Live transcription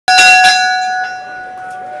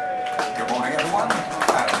morning, everyone.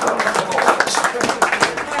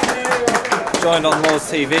 Joined on Lords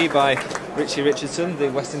TV by Richie Richardson, the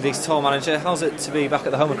West Indies tour manager. How's it to be back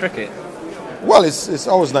at the home of cricket? Well, it's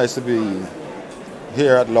always nice to be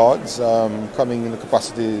here at Lords, coming in the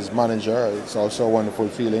capacity as manager. It's also a wonderful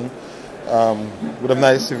feeling. Would have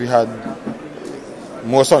nice if we had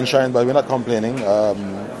more sunshine, but we're not complaining. We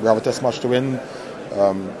have a test match to win.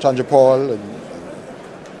 Chandra Paul and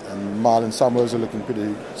Marlon Samuels are looking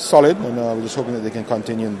pretty solid, and we're just hoping that they can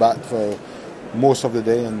continue in bat for most of the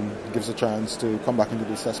day and give us a chance to come back into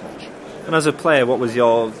this test match. And as a player, what was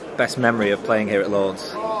your best memory of playing here at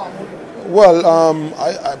Lords? Well,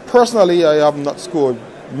 I personally have not scored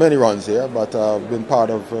many runs here, but I've been part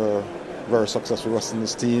of a very successful West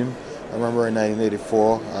Indies team. I remember in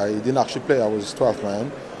 1984, I didn't actually play, I was 12th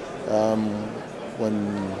man,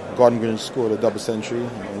 when Gordon Green scored a double century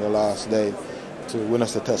on the last day to win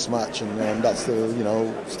us the test match, and that still,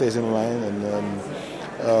 stays in my mind.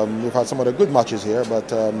 And we've had some other good matches here, but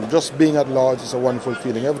just being at Lords is a wonderful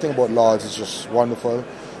feeling. Everything about Lords is just wonderful.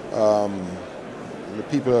 The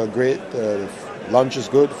people are great, lunch is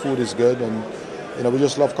good, food is good, and we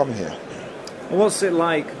just love coming here. What's it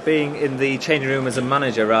like being in the changing room as a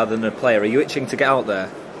manager rather than a player? Are you itching to get out there?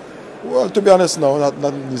 Well, to be honest, no,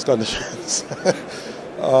 not in these conditions.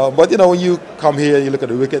 But when you come here and you look at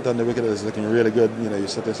the wicket and the wicket is looking really good, you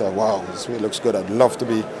sit there and say, wow, this wicket looks good. I'd love to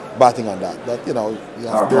be batting on that. But you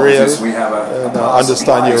have to be real and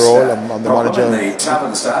understand your role. I'm the manager,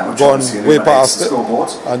 gone way past it,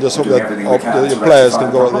 and just hope that the players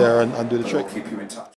can go out there and do the trick.